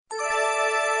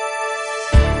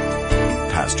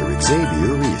Pastor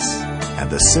Xavier Reese and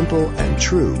the simple and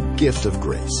true gift of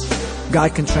grace.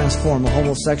 God can transform a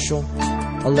homosexual,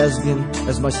 a lesbian,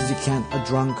 as much as He can a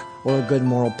drunk or a good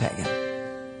moral pagan.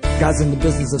 God's in the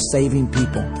business of saving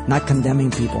people, not condemning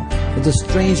people. It's a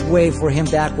strange way for Him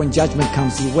to act when judgment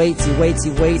comes. He waits, He waits,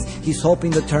 He waits. He's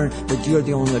hoping to turn, but you're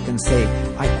the only one that can say,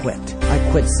 I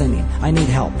quit sinning. I need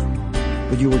help.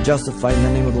 But you were justified in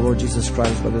the name of the Lord Jesus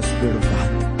Christ by the Spirit of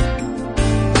God.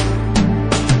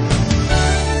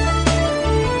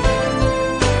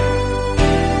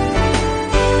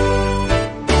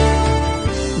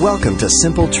 Welcome to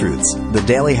Simple Truths, the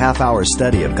daily half-hour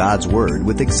study of God's Word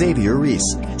with Xavier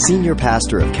Reese, Senior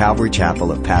Pastor of Calvary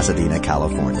Chapel of Pasadena,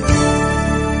 California.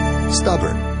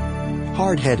 Stubborn,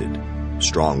 hard-headed,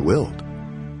 strong-willed.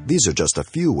 These are just a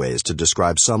few ways to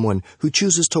describe someone who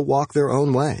chooses to walk their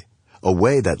own way, a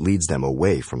way that leads them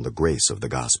away from the grace of the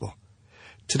gospel.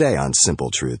 Today on Simple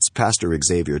Truths, Pastor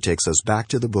Xavier takes us back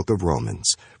to the book of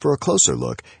Romans for a closer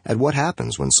look at what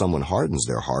happens when someone hardens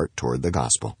their heart toward the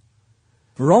gospel.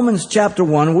 Romans chapter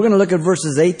 1, we're going to look at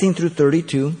verses 18 through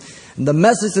 32. The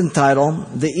message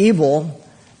entitled, The Evil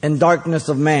and Darkness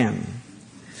of Man.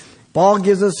 Paul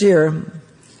gives us here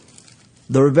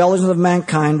the rebellion of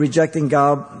mankind rejecting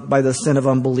God by the sin of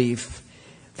unbelief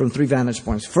from three vantage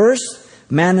points. First,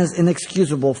 man is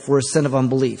inexcusable for his sin of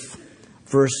unbelief.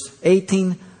 Verse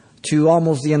 18 to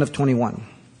almost the end of 21.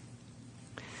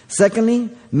 Secondly,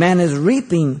 man is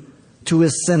reaping to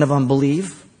his sin of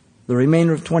unbelief. The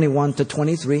remainder of 21 to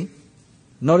 23.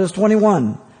 Notice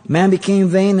 21. Man became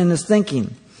vain in his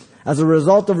thinking. As a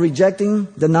result of rejecting,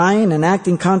 denying, and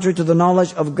acting contrary to the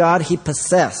knowledge of God he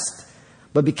possessed,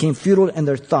 but became futile in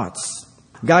their thoughts.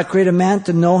 God created man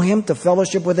to know Him, to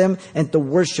fellowship with Him, and to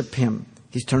worship Him.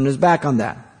 He's turned his back on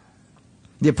that.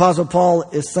 The Apostle Paul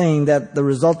is saying that the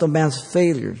result of man's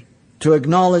failure to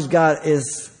acknowledge God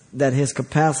is that his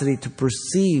capacity to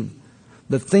perceive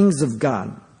the things of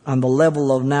God on the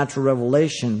level of natural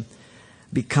revelation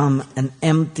become an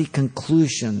empty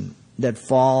conclusion that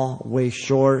fall way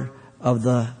short of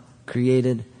the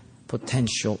created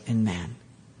potential in man.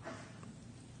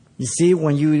 You see,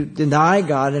 when you deny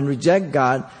God and reject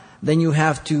God, then you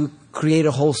have to create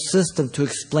a whole system to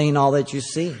explain all that you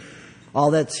see, all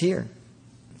that's here.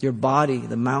 Your body,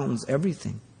 the mountains,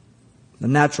 everything. The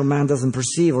natural man doesn't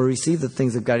perceive or receive the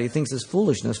things of God. He thinks it's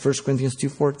foolishness. 1 Corinthians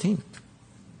 2:14.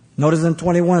 Notice in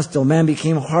 21 still, man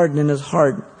became hardened in his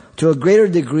heart to a greater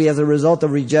degree as a result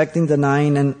of rejecting,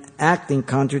 denying, and acting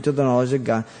contrary to the knowledge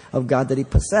of God that he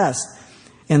possessed.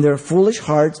 And their foolish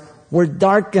hearts were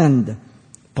darkened.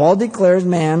 Paul declares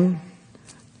man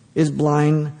is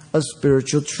blind of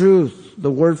spiritual truth.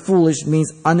 The word foolish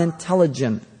means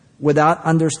unintelligent, without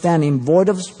understanding, void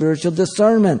of spiritual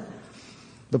discernment.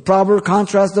 The proverb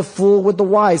contrasts the fool with the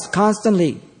wise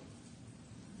constantly.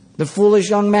 The foolish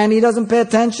young man, he doesn't pay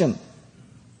attention.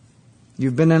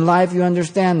 You've been in life, you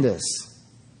understand this.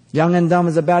 Young and dumb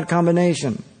is a bad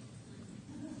combination.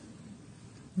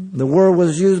 The word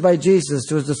was used by Jesus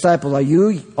to His disciples. Are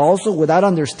you also without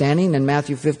understanding in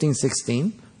Matthew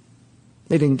 15:16?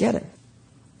 They didn't get it.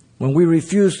 When we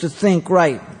refuse to think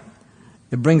right,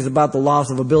 it brings about the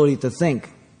loss of ability to think.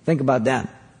 Think about that.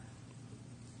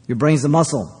 Your brain's a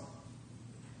muscle.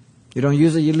 You don't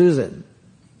use it, you lose it.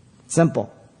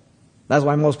 Simple. That's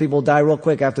why most people die real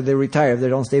quick after they retire if they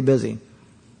don't stay busy.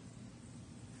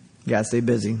 You gotta stay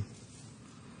busy.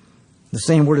 The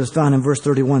same word is found in verse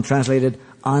 31, translated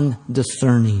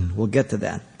undiscerning. We'll get to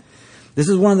that. This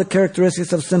is one of the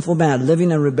characteristics of sinful man,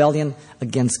 living in rebellion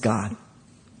against God.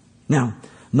 Now,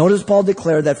 notice Paul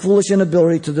declared that foolish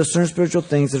inability to discern spiritual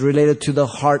things is related to the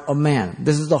heart of man.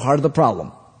 This is the heart of the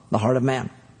problem, the heart of man.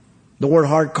 The word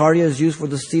heart, cardia, is used for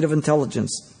the seat of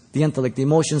intelligence, the intellect, the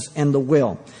emotions, and the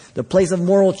will. The place of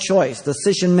moral choice,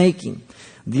 decision-making.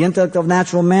 The intellect of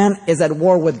natural man is at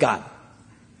war with God.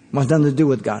 It has nothing to do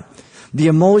with God. The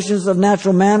emotions of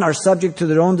natural man are subject to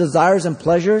their own desires and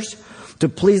pleasures to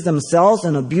please themselves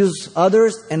and abuse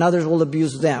others, and others will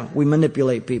abuse them. We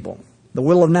manipulate people. The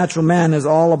will of natural man is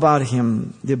all about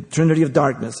him, the trinity of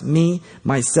darkness, me,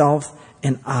 myself,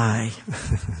 and I.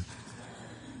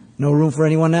 No room for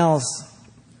anyone else.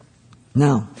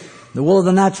 Now, the will of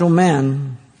the natural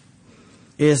man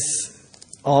is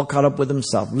all caught up with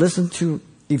himself. Listen to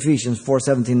Ephesians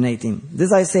 4:17 and 18.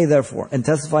 This I say, therefore, and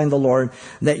testify in the Lord,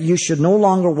 that you should no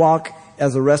longer walk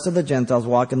as the rest of the Gentiles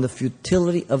walk in the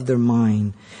futility of their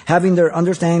mind, having their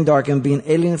understanding darkened, being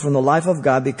alienated from the life of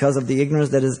God because of the ignorance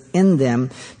that is in them,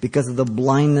 because of the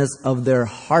blindness of their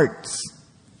hearts.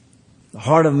 The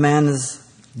heart of man is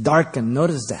darkened.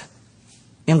 Notice that.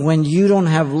 And when you don't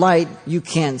have light, you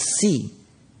can't see.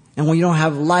 And when you don't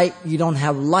have light, you don't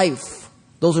have life.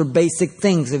 Those are basic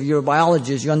things. If you're a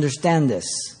biologist, you understand this.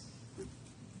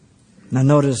 Now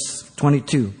notice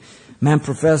 22. Man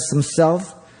professed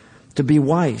himself to be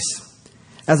wise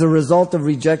as a result of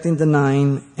rejecting,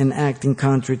 denying, and acting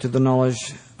contrary to the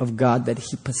knowledge of God that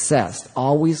he possessed.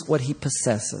 Always what he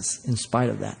possesses in spite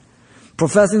of that.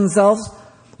 Professing themselves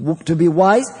to be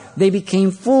wise, they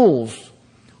became fools.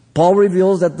 Paul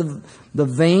reveals that the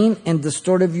vain and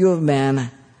distorted view of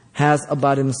man has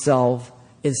about himself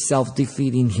is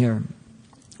self-defeating here.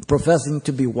 Professing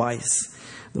to be wise.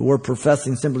 The word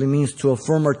professing simply means to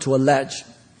affirm or to allege.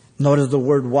 Notice the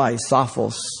word wise,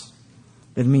 sophos.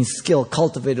 It means skill,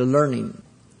 cultivated learning.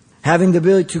 Having the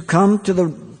ability to come to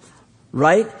the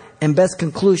right and best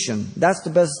conclusion. That's the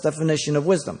best definition of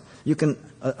wisdom. You can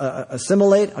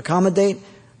assimilate, accommodate,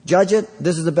 judge it.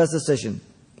 This is the best decision.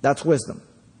 That's wisdom.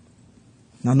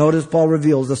 Now notice Paul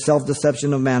reveals the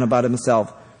self-deception of man about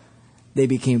himself. They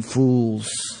became fools.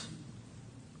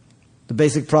 The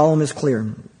basic problem is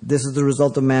clear. This is the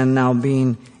result of man now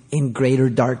being in greater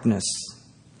darkness.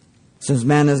 Since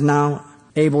man is now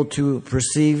able to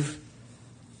perceive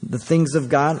the things of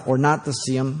God, or not to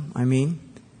see them,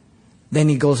 then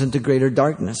he goes into greater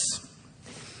darkness.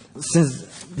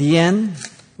 Since the end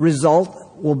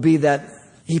result will be that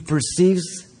he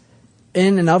perceives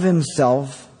in and of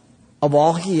himself of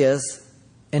all he is,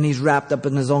 and he's wrapped up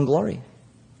in his own glory.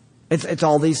 It's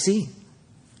all they see.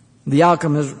 The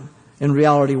outcome is, in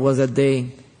reality, was that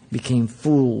they became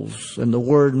fools. And the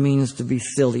word means to be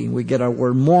silly. We get our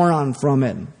word moron from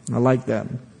it. I like that.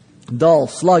 Dull,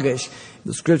 sluggish.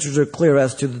 The scriptures are clear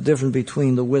as to the difference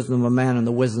between the wisdom of man and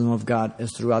the wisdom of God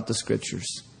is throughout the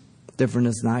scriptures. Different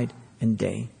as night and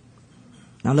day.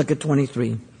 Now look at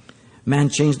 23. Man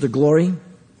changed the glory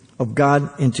of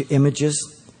God into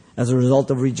images as a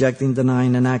result of rejecting,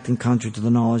 denying, and acting contrary to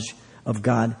the knowledge of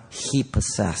God he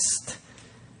possessed.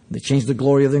 They changed the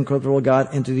glory of the incorruptible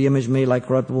God into the image made like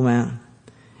corruptible man,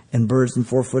 and birds and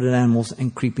four-footed animals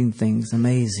and creeping things.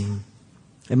 Amazing.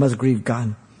 It must grieve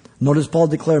God. Notice Paul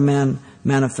declared man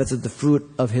manifested the fruit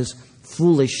of his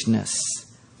foolishness.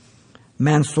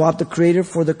 Man swapped the Creator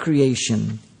for the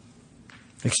creation,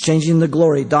 exchanging the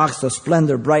glory, doxa,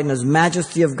 splendor, brightness,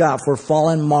 majesty of God for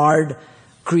fallen, marred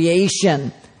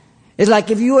creation. It's like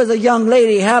if you as a young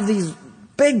lady have these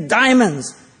big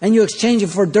diamonds and you exchange it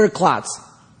for dirt clots.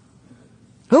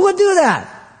 Who would do that?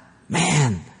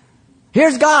 Man.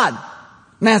 Here's God.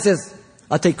 Man says,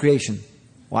 I'll take creation.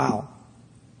 Wow.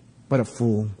 What a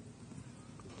fool.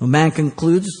 When man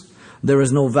concludes there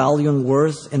is no value and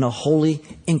worth in a holy,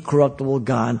 incorruptible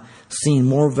God, seeing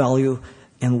more value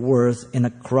and worth in a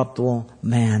corruptible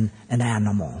man and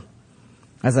animal.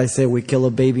 As I say, we kill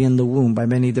a baby in the womb by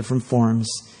many different forms,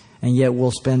 and yet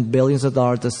we'll spend billions of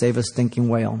dollars to save a stinking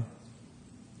whale.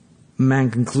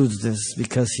 Man concludes this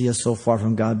because he is so far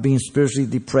from God, being spiritually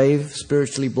depraved,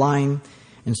 spiritually blind,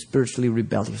 and spiritually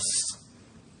rebellious.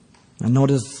 And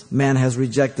notice man has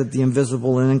rejected the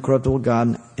invisible and incorruptible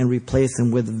God and replaced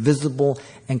him with visible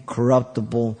and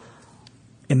corruptible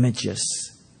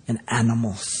images and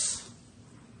animals,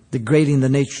 degrading the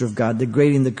nature of God,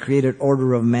 degrading the created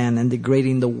order of man, and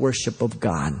degrading the worship of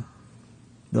God.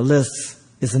 The list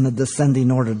is in a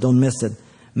descending order. Don't miss it.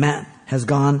 Man has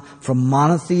gone from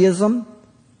monotheism,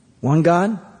 one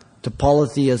God, to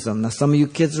polytheism. Now some of you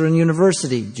kids are in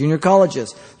university, junior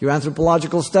colleges. Your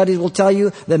anthropological studies will tell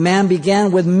you that man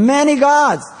began with many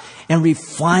gods and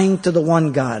refined to the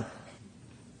one God.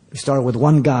 We started with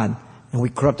one God and we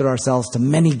corrupted ourselves to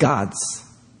many gods.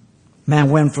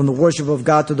 Man went from the worship of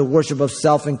God to the worship of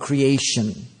self and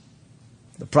creation.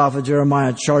 The prophet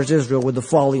Jeremiah charged Israel with the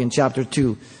folly in chapter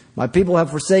 2. My people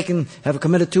have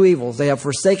committed two evils. They have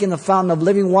forsaken the fountain of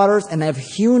living waters and have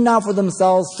hewn out for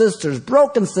themselves cisterns,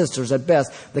 broken cisterns at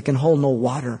best, that can hold no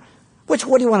water. What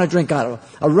do you want to drink out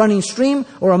of? A running stream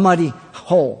or a muddy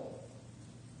hole?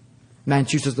 Man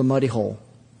chooses the muddy hole.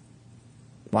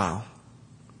 Wow.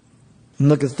 And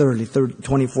look at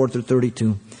 24 through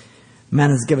 32. Man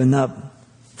has given up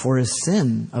for his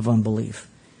sin of unbelief.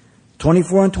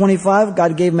 24 and 25,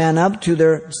 God gave man up to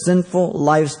their sinful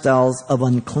lifestyles of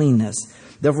uncleanness.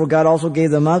 Therefore, God also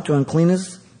gave them up to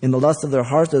uncleanness in the lust of their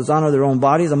hearts, to dishonor their own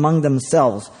bodies among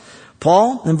themselves.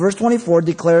 Paul, in verse 24,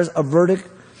 declares the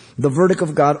verdict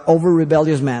of God over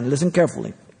rebellious man. Listen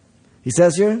carefully. He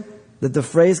says here that the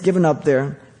phrase given up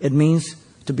there, it means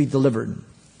to be delivered,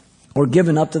 or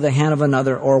given up to the hand of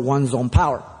another, or one's own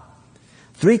power.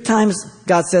 3 times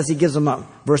God says he gives them up.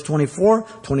 Verse 24,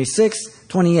 26,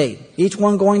 28. Each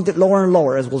one going lower and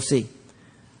lower, as we'll see.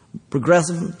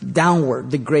 Progressive, downward,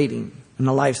 degrading in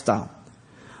the lifestyle.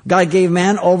 God gave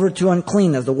man over to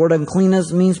uncleanness. The word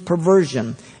uncleanness means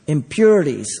perversion,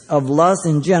 impurities of lust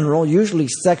in general, usually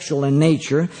sexual in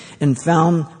nature, and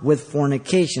found with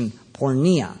fornication,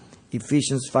 porneia.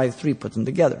 Ephesians 5:3 puts them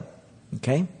together.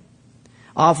 Okay?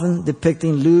 Often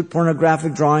depicting lewd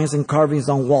pornographic drawings and carvings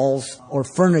on walls or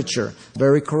furniture.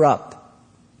 Very corrupt.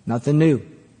 Nothing new.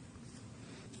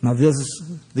 Now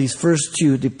these first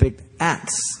two depict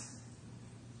acts.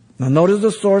 Now notice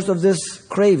the source of this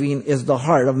craving is the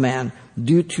heart of man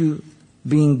due to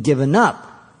being given up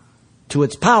to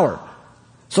its power.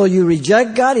 So you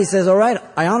reject God, He says, all right,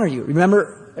 I honor you.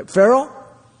 Remember Pharaoh?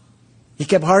 He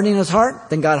kept hardening his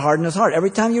heart, then God hardened his heart. Every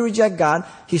time you reject God,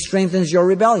 He strengthens your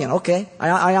rebellion. Okay,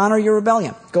 I honor your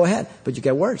rebellion. Go ahead. But you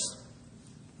get worse.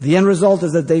 The end result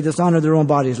is that they dishonor their own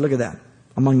bodies. Look at that.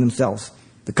 Among themselves.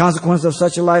 The consequence of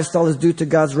such a lifestyle is due to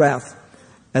God's wrath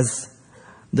as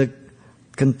the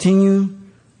continued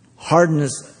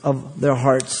hardness of their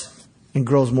hearts and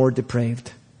grows more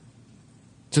depraved.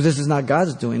 So this is not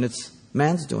God's doing, it's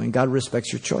man's doing. God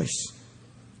respects your choice.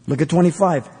 Look at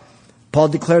 25. Paul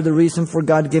declared the reason for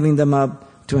God giving them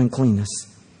up to uncleanness,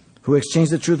 who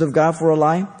exchanged the truth of God for a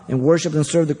lie and worshiped and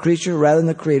served the creature rather than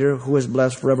the Creator, who is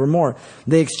blessed forevermore.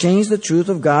 They exchanged the truth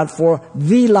of God for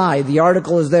the lie. The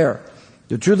article is there.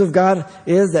 The truth of God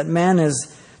is that man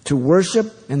is to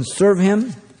worship and serve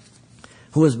Him,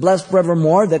 who is blessed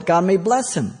forevermore, that God may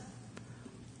bless him.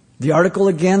 The article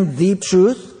again, the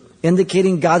truth,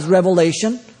 indicating God's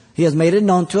revelation. He has made it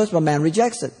known to us, but man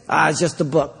rejects it. It's just a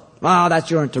book. That's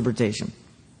your interpretation.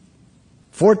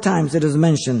 4 times it is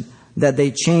mentioned that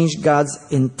they changed God's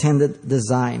intended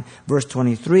design. Verse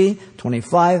 23,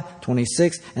 25,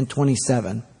 26, and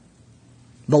 27.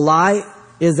 The lie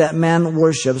is that man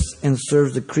worships and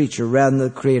serves the creature rather than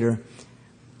the Creator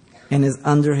and is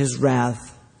under His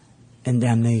wrath and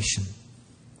damnation.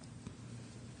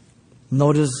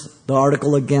 Notice the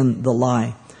article again, the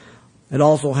lie. It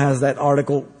also has that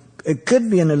article. It could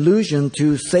be an allusion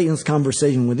to Satan's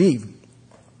conversation with Eve.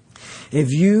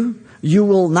 If you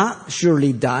will not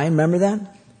surely die. Remember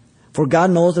that? For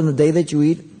God knows in the day that you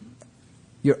eat,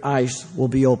 your eyes will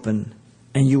be open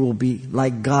and you will be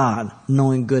like God,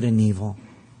 knowing good and evil.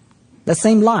 That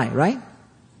same lie, right?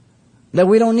 That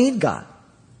we don't need God.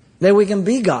 That we can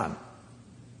be God.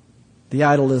 The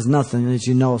idol is nothing. As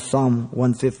you know, Psalm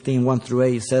 115,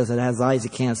 1-8 says it has eyes,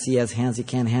 it can't see, it has hands, it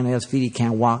can't handle, it has feet, it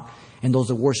can't walk. And those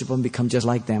that worship Him become just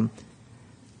like them.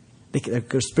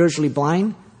 They're spiritually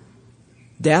blind,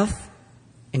 deaf,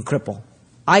 and crippled.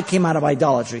 I came out of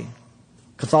idolatry,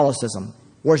 Catholicism,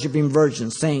 worshiping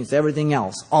virgins, saints, everything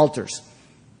else, altars.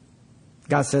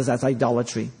 God says that's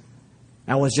idolatry.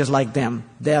 I was just like them,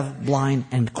 deaf, blind,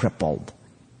 and crippled.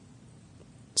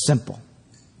 Simple.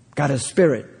 God is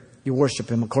spirit. You worship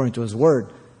Him according to His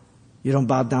word. You don't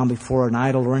bow down before an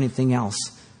idol or anything else.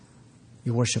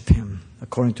 You worship Him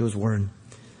according to His word.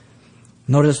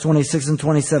 Notice 26 and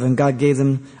 27. God gave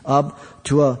them up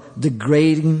to a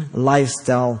degrading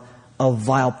lifestyle of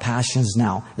vile passions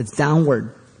now. It's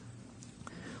downward.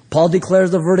 Paul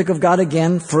declares the verdict of God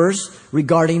again, first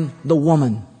regarding the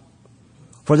woman.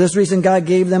 For this reason, God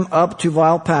gave them up to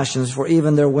vile passions, for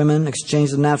even their women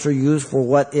exchanged the natural use for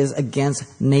what is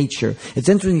against nature. It's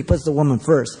interesting He puts the woman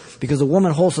first, because the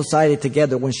woman holds society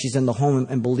together when she's in the home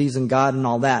and believes in God and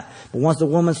all that. But once the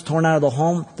woman's torn out of the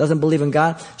home, doesn't believe in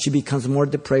God, she becomes more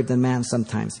depraved than man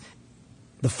sometimes.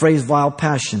 The phrase vile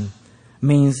passion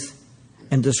means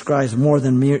and describes more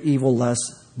than mere evil lust,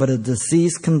 but a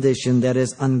diseased condition that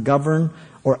is ungoverned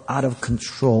or out of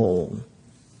control.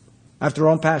 After their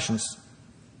own passions.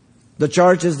 The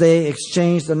charge is they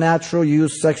exchanged the natural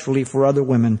use sexually for other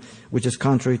women, which is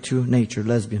contrary to nature,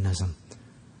 lesbianism.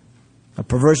 A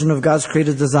perversion of God's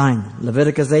created design.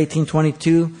 Leviticus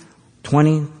 18:22,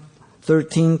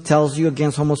 20:13 tells you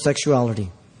against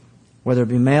homosexuality. Whether it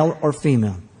be male or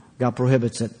female, God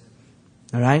prohibits it.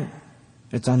 All right?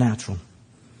 It's unnatural.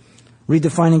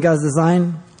 Redefining God's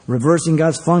design, reversing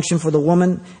God's function for the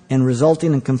woman, and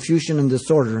resulting in confusion and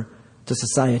disorder to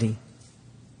society.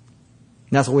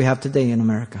 That's what we have today in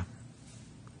America.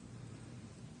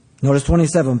 Notice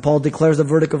 27. Paul declares the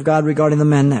verdict of God regarding the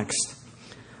men next.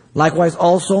 Likewise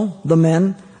also the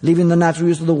men, leaving the natural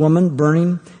use of the woman,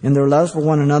 burning in their lust for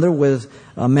one another with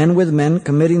men,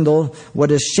 committing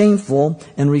what is shameful,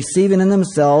 and receiving in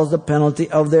themselves the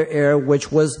penalty of their error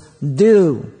which was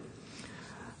due.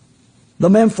 The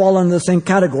men fall under the same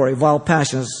category, vile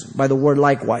passions, by the word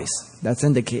likewise. That's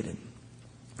indicated.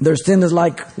 Their sin is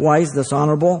likewise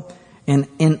dishonorable and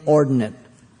inordinate,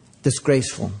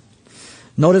 disgraceful.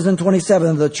 Notice in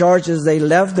 27, the charge is they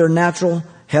left their natural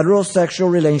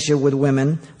heterosexual relationship with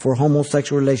women for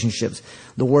homosexual relationships.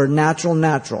 The word natural,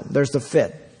 natural. There's the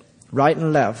fit. Right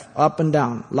and left, up and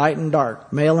down, light and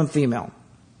dark, male and female.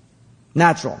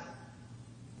 Natural.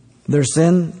 Their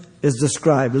sin is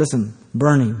described, listen,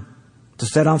 burning, to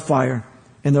set on fire,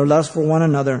 in their lust for one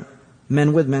another,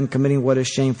 men with men committing what is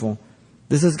shameful.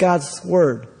 This is God's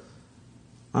word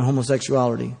on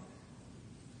homosexuality.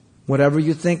 Whatever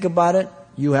you think about it,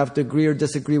 you have to agree or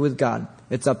disagree with God.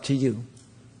 It's up to you.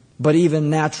 But even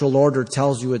natural order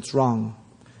tells you it's wrong.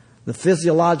 The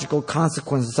physiological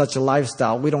consequences of such a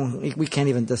lifestyle, we can't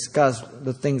even discuss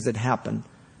the things that happen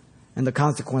and the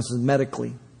consequences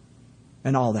medically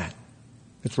and all that.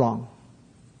 It's wrong.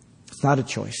 It's not a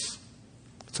choice.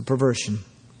 It's a perversion.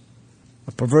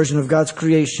 A perversion of God's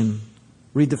creation,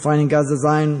 redefining God's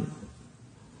design,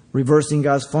 reversing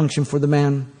God's function for the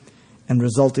man, and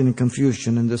resulting in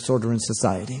confusion and disorder in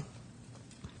society.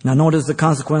 Now notice the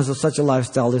consequence of such a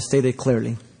lifestyle is stated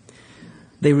clearly.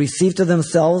 They receive to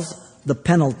themselves the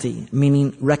penalty,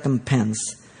 meaning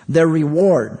recompense. Their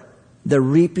reward, they're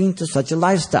reaping to such a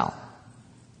lifestyle.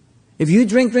 If you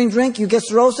drink, you get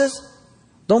cirrhosis,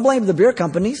 don't blame the beer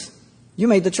companies. You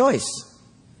made the choice.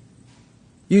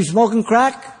 You smoking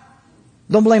crack,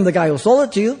 don't blame the guy who sold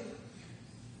it to you.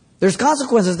 There's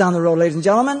consequences down the road, ladies and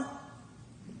gentlemen.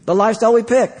 The lifestyle we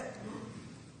pick.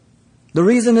 The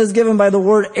reason is given by the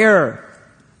word error,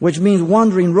 which means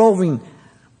wandering, roving,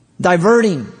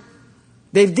 diverting.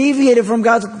 They've deviated from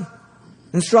God's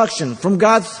instruction, from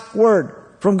God's word,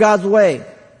 from God's way.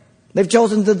 They've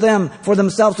chosen for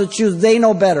themselves to choose. They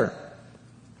know better.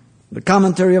 The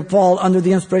commentary of Paul under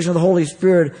the inspiration of the Holy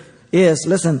Spirit is,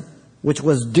 listen, which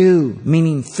was due,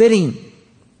 meaning fitting.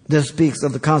 This speaks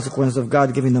of the consequence of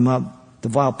God giving them up to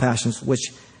vile passions,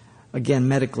 which, again,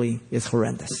 medically is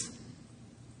horrendous.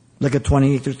 Look at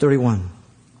 28 through 31.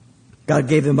 God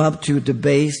gave them up to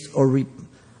debased or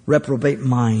reprobate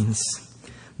minds.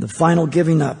 The final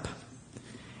giving up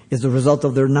is the result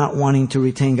of their not wanting to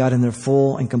retain God in their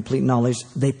full and complete knowledge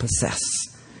they possess.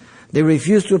 They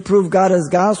refuse to approve God as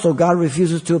God, so God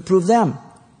refuses to approve them.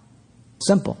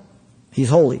 Simple. He's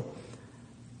holy.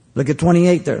 Look at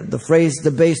 28 there. The phrase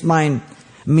debased mind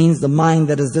means the mind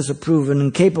that is disapproved and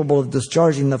incapable of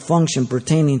discharging the function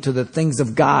pertaining to the things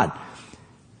of God.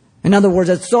 In other words,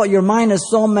 your mind is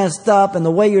so messed up and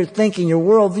the way you're thinking, your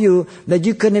worldview, that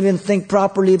you couldn't even think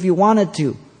properly if you wanted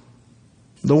to.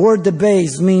 The word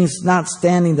debased means not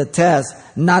standing the test,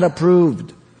 not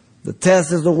approved. The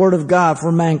test is the word of God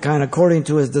for mankind according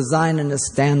to His design and His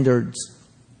standards.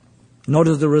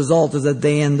 Notice the result is that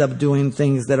they end up doing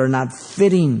things that are not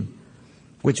fitting,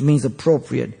 which means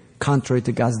appropriate, contrary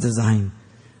to God's design.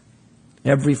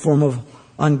 Every form of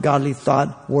ungodly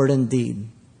thought, word, and deed.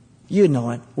 You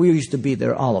know it. We used to be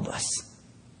there, all of us.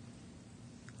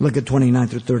 Look at 29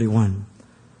 through 31.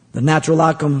 The natural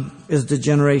outcome is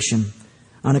degeneration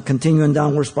on a continuing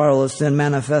downward spiral of sin,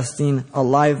 manifesting a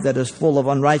life that is full of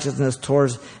unrighteousness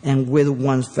towards and with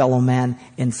one's fellow man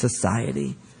in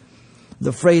society.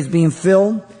 The phrase being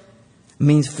filled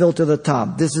means filled to the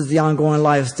top. This is the ongoing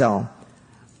lifestyle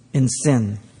in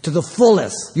sin. To the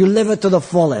fullest. You live it to the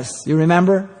fullest. You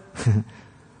remember?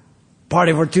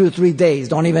 Party for 2 or 3 days.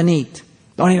 Don't even eat.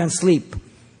 Don't even sleep.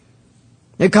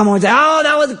 They come home and say, oh,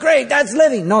 that was great. That's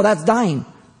living. No, that's dying.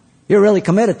 You're really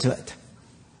committed to it.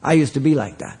 I used to be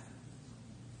like that.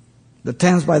 The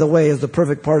tense, by the way, is the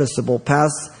perfect participle,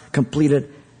 past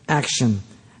completed action,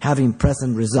 having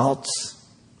present results.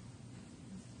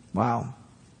 Wow.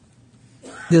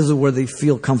 This is where they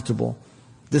feel comfortable.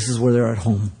 This is where they're at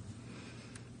home.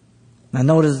 Now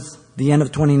notice the end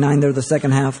of 29 there, the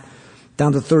second half,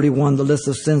 down to 31, the list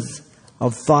of sins,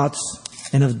 of thoughts,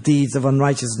 and of deeds of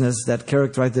unrighteousness that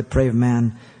characterize the depraved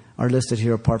man are listed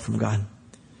here apart from God.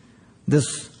 This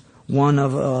is one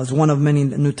of many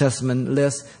New Testament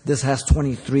lists. This has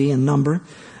 23 in number.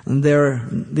 And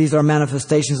these are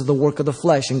manifestations of the work of the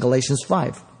flesh in Galatians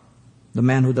 5. The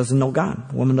man who doesn't know God.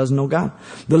 The woman doesn't know God.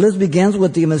 The list begins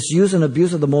with the misuse and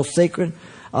abuse of the most sacred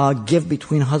gift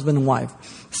between husband and wife.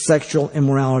 Sexual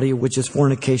immorality, which is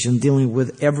fornication, dealing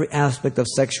with every aspect of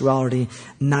sexuality,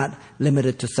 not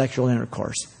limited to sexual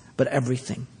intercourse, but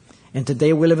everything. And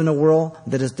today we live in a world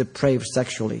that is depraved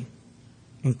sexually.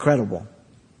 Incredible.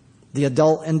 The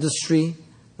adult industry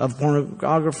of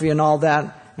pornography and all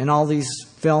that, and all these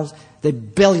films, the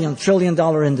 $1 trillion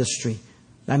industry.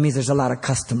 That means there's a lot of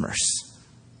customers.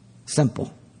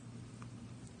 Simple.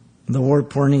 The word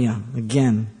pornea,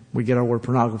 again, we get our word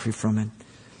pornography from it.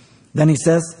 Then he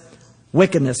says,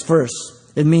 wickedness first.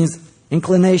 It means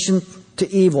inclination to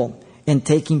evil and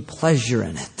taking pleasure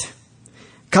in it.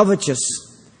 Covetous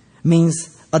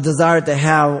means a desire to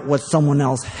have what someone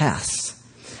else has.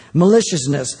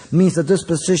 Maliciousness means a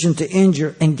disposition to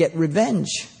injure and get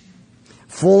revenge.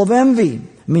 Full of envy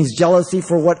means jealousy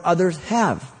for what others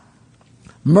have.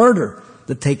 Murder,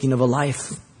 the taking of a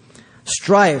life.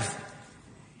 Strife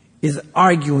is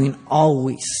arguing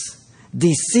always.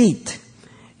 Deceit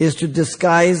is to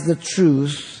disguise the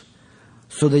truth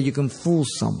so that you can fool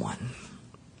someone.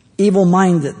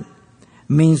 Evil-minded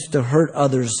means to hurt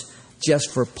others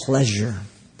just for pleasure.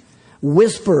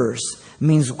 Whisperers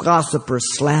means gossipers,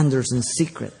 slanders in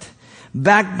secret.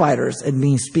 Backbiters, it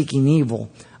means speaking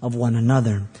evil of one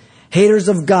another. Haters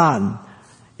of God,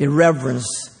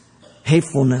 irreverence,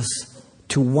 hatefulness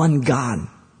to one God.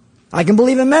 I can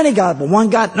believe in many gods, but one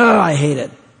God, no, I hate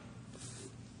it.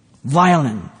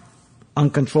 Violent,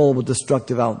 uncontrollable,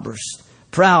 destructive outbursts.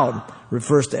 Proud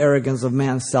refers to arrogance of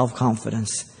man's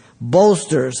self-confidence.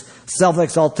 Boasters,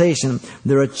 self-exaltation,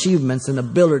 their achievements and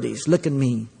abilities. Look at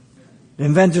me.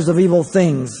 Inventors of evil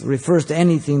things refers to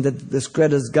anything that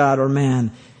discredits God or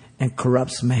man and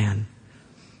corrupts man.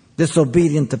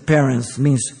 Disobedient to parents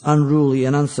means unruly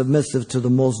and unsubmissive to the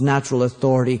most natural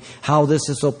authority. How this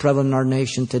is so prevalent in our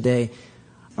nation today.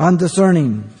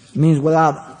 Undiscerning means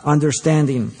without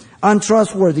understanding.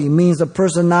 Untrustworthy means a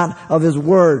person not of his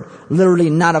word, literally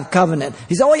not of covenant.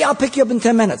 He said, oh yeah, I'll pick you up in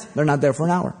 10 minutes. They're not there for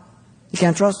an hour. You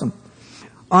can't trust them.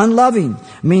 Unloving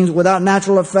means without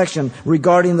natural affection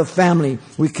regarding the family.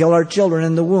 We kill our children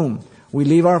in the womb. We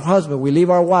leave our husband. We leave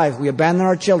our wife. We abandon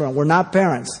our children. We're not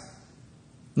parents.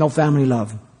 No family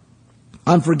love.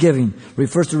 Unforgiving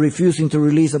refers to refusing to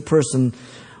release a person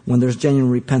when there's genuine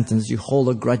repentance. You hold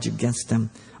a grudge against them.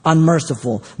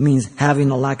 Unmerciful means having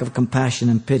a lack of compassion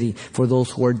and pity for those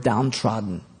who are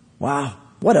downtrodden. Wow,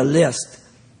 what a list.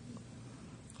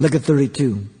 Look at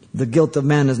 32. The guilt of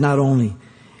man is not only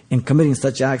in committing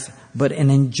such acts, but in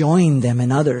enjoying them in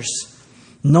others.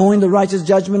 Knowing the righteous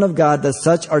judgment of God, that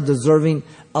such are deserving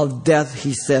of death,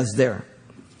 he says there.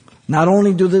 Not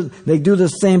only do they do the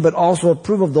same, but also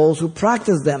approve of those who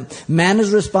practice them. Man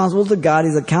is responsible to God.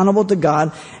 He's accountable to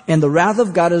God. And the wrath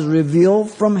of God is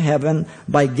revealed from heaven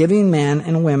by giving man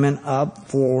and women up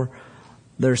for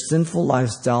their sinful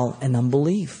lifestyle and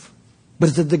unbelief. But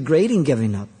it's a degrading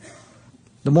giving up.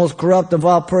 The most corrupt of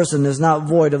all person is not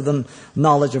void of the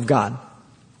knowledge of God.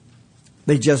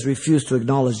 They just refuse to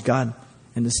acknowledge God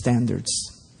and the standards.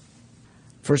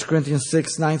 1 Corinthians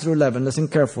 6, 9 through 11. Listen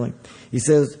carefully. He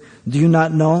says, do you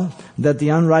not know that the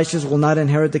unrighteous will not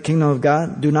inherit the kingdom of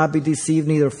God? Do not be deceived,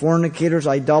 neither fornicators,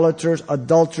 idolaters,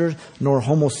 adulterers, nor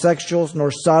homosexuals,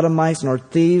 nor sodomites, nor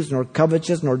thieves, nor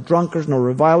covetous, nor drunkards, nor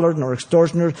revilers, nor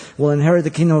extortioners will inherit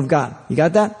the kingdom of God. You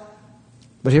got that?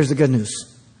 But here's the good news.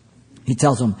 He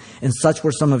tells them, and such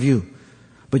were some of you,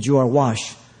 but you are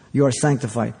washed, you are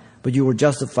sanctified, but you were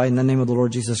justified in the name of the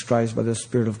Lord Jesus Christ by the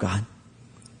Spirit of God.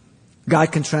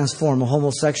 God can transform a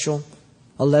homosexual,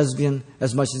 a lesbian,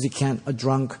 as much as he can, a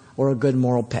drunk, or a good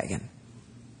moral pagan.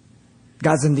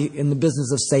 God's in the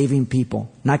business of saving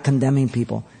people, not condemning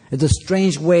people. It's a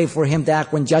strange way for him to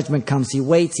act when judgment comes. He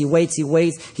waits.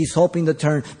 He's hoping to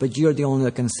turn, but you're the only one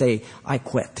that can say, I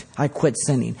quit. I quit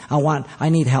sinning. I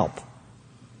need help.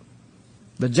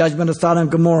 The judgment of Sodom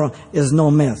and Gomorrah is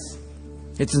no myth.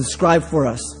 It's inscribed for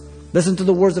us. Listen to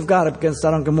the words of God against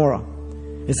Sodom and Gomorrah.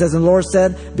 It says, and the Lord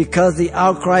said, because the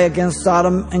outcry against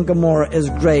Sodom and Gomorrah is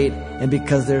great, and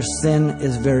because their sin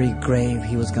is very grave,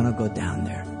 he was going to go down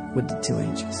there with the 2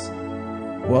 angels.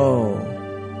 Whoa.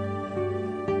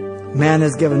 Man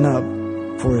is given up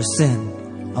for a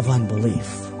sin of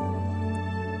unbelief.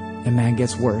 And man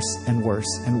gets worse and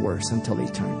worse and worse until he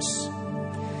turns.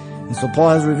 And so Paul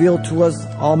has revealed to us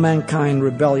all mankind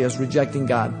rebellious, rejecting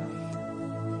God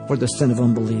for the sin of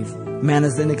unbelief. Man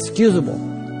is inexcusable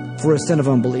for a sin of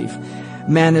unbelief.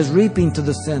 Man is reaping to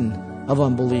the sin of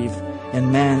unbelief.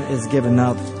 And man is given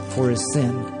up for his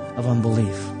sin of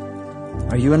unbelief.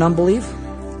 Are you in unbelief?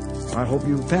 I hope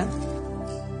you repent.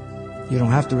 You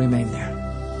don't have to remain there.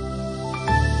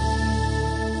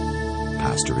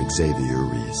 Pastor Xavier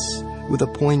Reese with a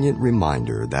poignant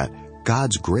reminder that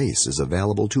God's grace is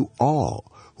available to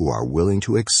all who are willing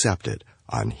to accept it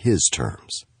on His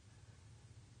terms.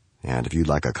 And if you'd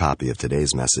like a copy of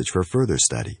today's message for further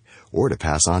study or to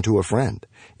pass on to a friend,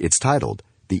 it's titled,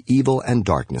 The Evil and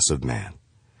Darkness of Man.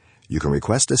 You can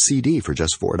request a CD for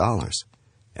just $4.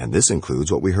 And this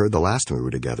includes what we heard the last time we were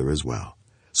together as well.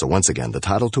 So once again, the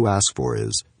title to ask for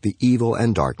is The Evil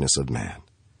and Darkness of Man.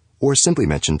 Or simply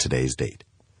mention today's date.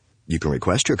 You can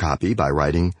request your copy by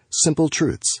writing Simple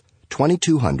Truths,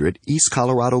 2200 East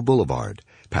Colorado Boulevard,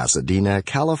 Pasadena,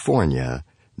 California,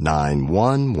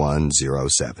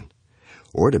 91107.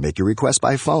 Or to make your request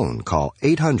by phone, call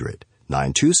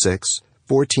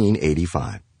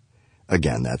 800-926-1485.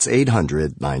 Again, that's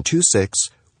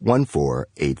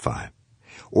 800-926-1485.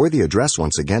 Or the address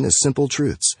once again is Simple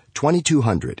Truths,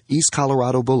 2200 East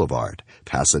Colorado Boulevard,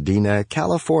 Pasadena,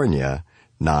 California,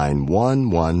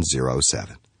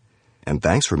 91107. And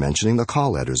thanks for mentioning the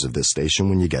call letters of this station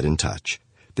when you get in touch.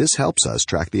 This helps us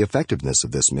track the effectiveness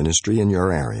of this ministry in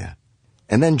your area.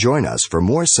 And then join us for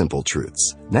more Simple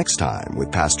Truths next time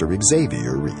with Pastor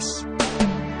Xavier Reese.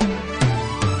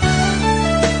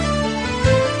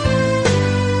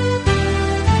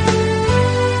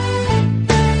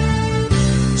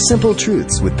 Simple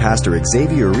Truths with Pastor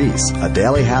Xavier Reese, a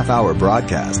daily half-hour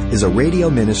broadcast, is a radio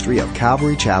ministry of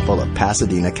Calvary Chapel of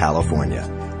Pasadena, California.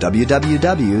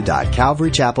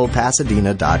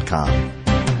 www.calvarychapelpasadena.com.